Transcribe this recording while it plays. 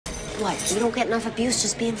What, you don't get enough abuse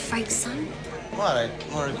just being Frank's son? What? I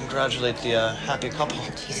wanted to congratulate the happy couple.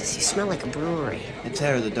 Jesus, you smell like a brewery. It's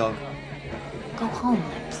Harry, the dog. Go home,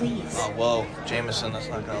 please. Oh, whoa. Jameson, that's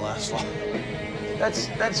not gonna last long.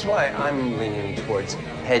 That's why I'm leaning towards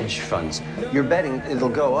hedge funds. You're betting it'll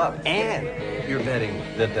go up, and you're betting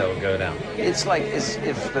that they'll go down. It's like as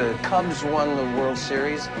if the Cubs won the World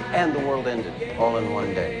Series and the world ended all in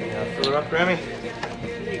one day. Yeah, fill it up, Grammy.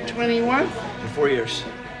 21? In 4 years.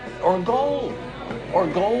 Or gold. Or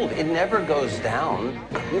gold. It never goes down.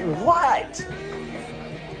 What?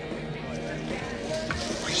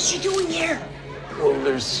 What is she doing here? Well,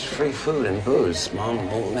 there's free food and booze. Mom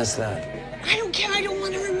won't miss that. I don't care. I don't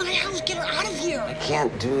want her in my house. Get her out of here. I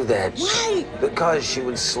can't do that. Why? Because she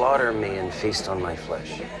would slaughter me and feast on my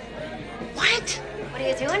flesh. What? What are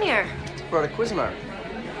you doing here? Brought a Quizmar.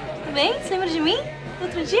 Bem, você lembra de mim?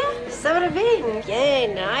 Outro dia? Sobre bem.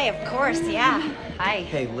 Yay, I, of course, yeah. Hi.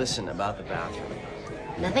 Hey, listen about the bathroom.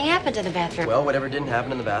 Nothing happened to the bathroom. Well, whatever didn't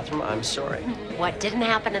happen in the bathroom, I'm sorry. What didn't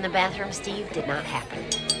happen in the bathroom, Steve, did not happen.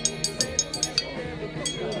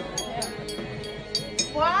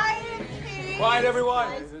 Quiet, please. Quiet,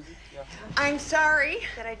 everyone. I'm sorry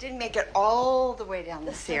that I didn't make it all the way down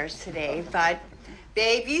the stairs today, but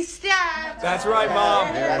baby steps. That's right, Mom.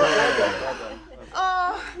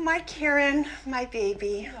 Oh, my Karen, my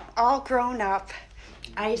baby, all grown up.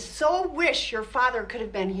 I so wish your father could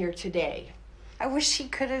have been here today. I wish he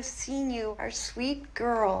could have seen you, our sweet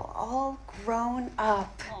girl, all grown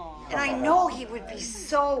up. And I know he would be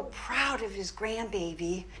so proud of his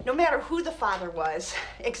grandbaby, no matter who the father was,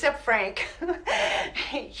 except Frank.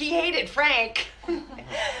 He hated Frank.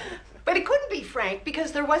 But it couldn't be Frank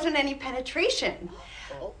because there wasn't any penetration.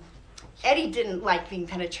 Eddie didn't like being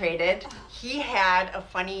penetrated. He had a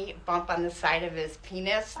funny bump on the side of his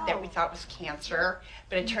penis that we thought was cancer,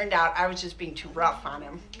 but it turned out I was just being too rough on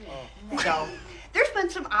him. So there's been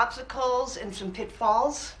some obstacles and some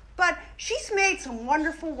pitfalls, but she's made some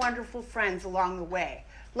wonderful, wonderful friends along the way,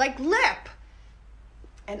 like Lip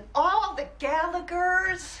and all the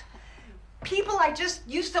Gallaghers, people I just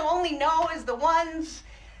used to only know as the ones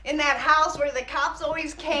in that house where the cops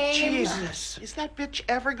always came. Jesus, is that bitch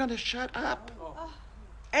ever gonna shut up?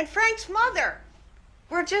 And Frank's mother.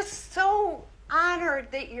 We're just so honored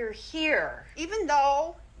that you're here, even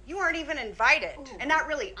though you weren't even invited. And not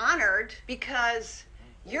really honored because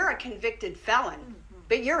you're a convicted felon.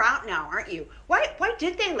 But you're out now, aren't you? Why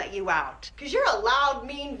did they let you out? Because you're a loud,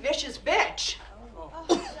 mean, vicious bitch.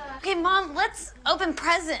 Okay, Mom, let's open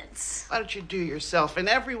presents. Why don't you do yourself and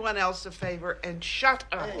everyone else a favor and shut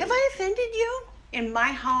up? Have I offended you? In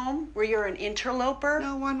my home, where you're an interloper?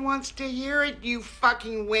 No one wants to hear it, you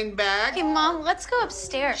fucking windbag. Okay, Mom, let's go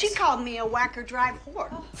upstairs. She called me a whacker-drive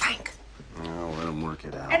whore. Frank. I'll let him work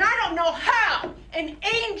it out. And I don't know how an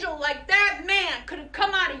angel like that man could have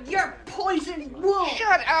come out of your poisoned womb.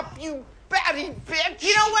 Shut up, you batty bitch.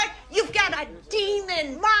 You know what? You've got a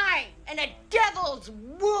demon mind and a devil's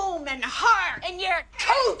womb and heart, and your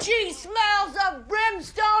coochie smells of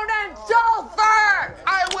brimstone and sulfur.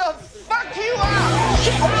 I will fuck you up.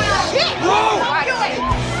 Shit! Shit! Whoa! Do it!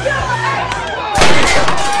 Do it!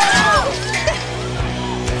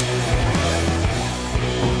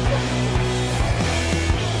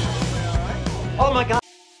 Oh my God.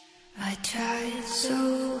 I tried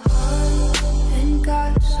so hard and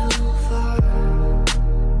got so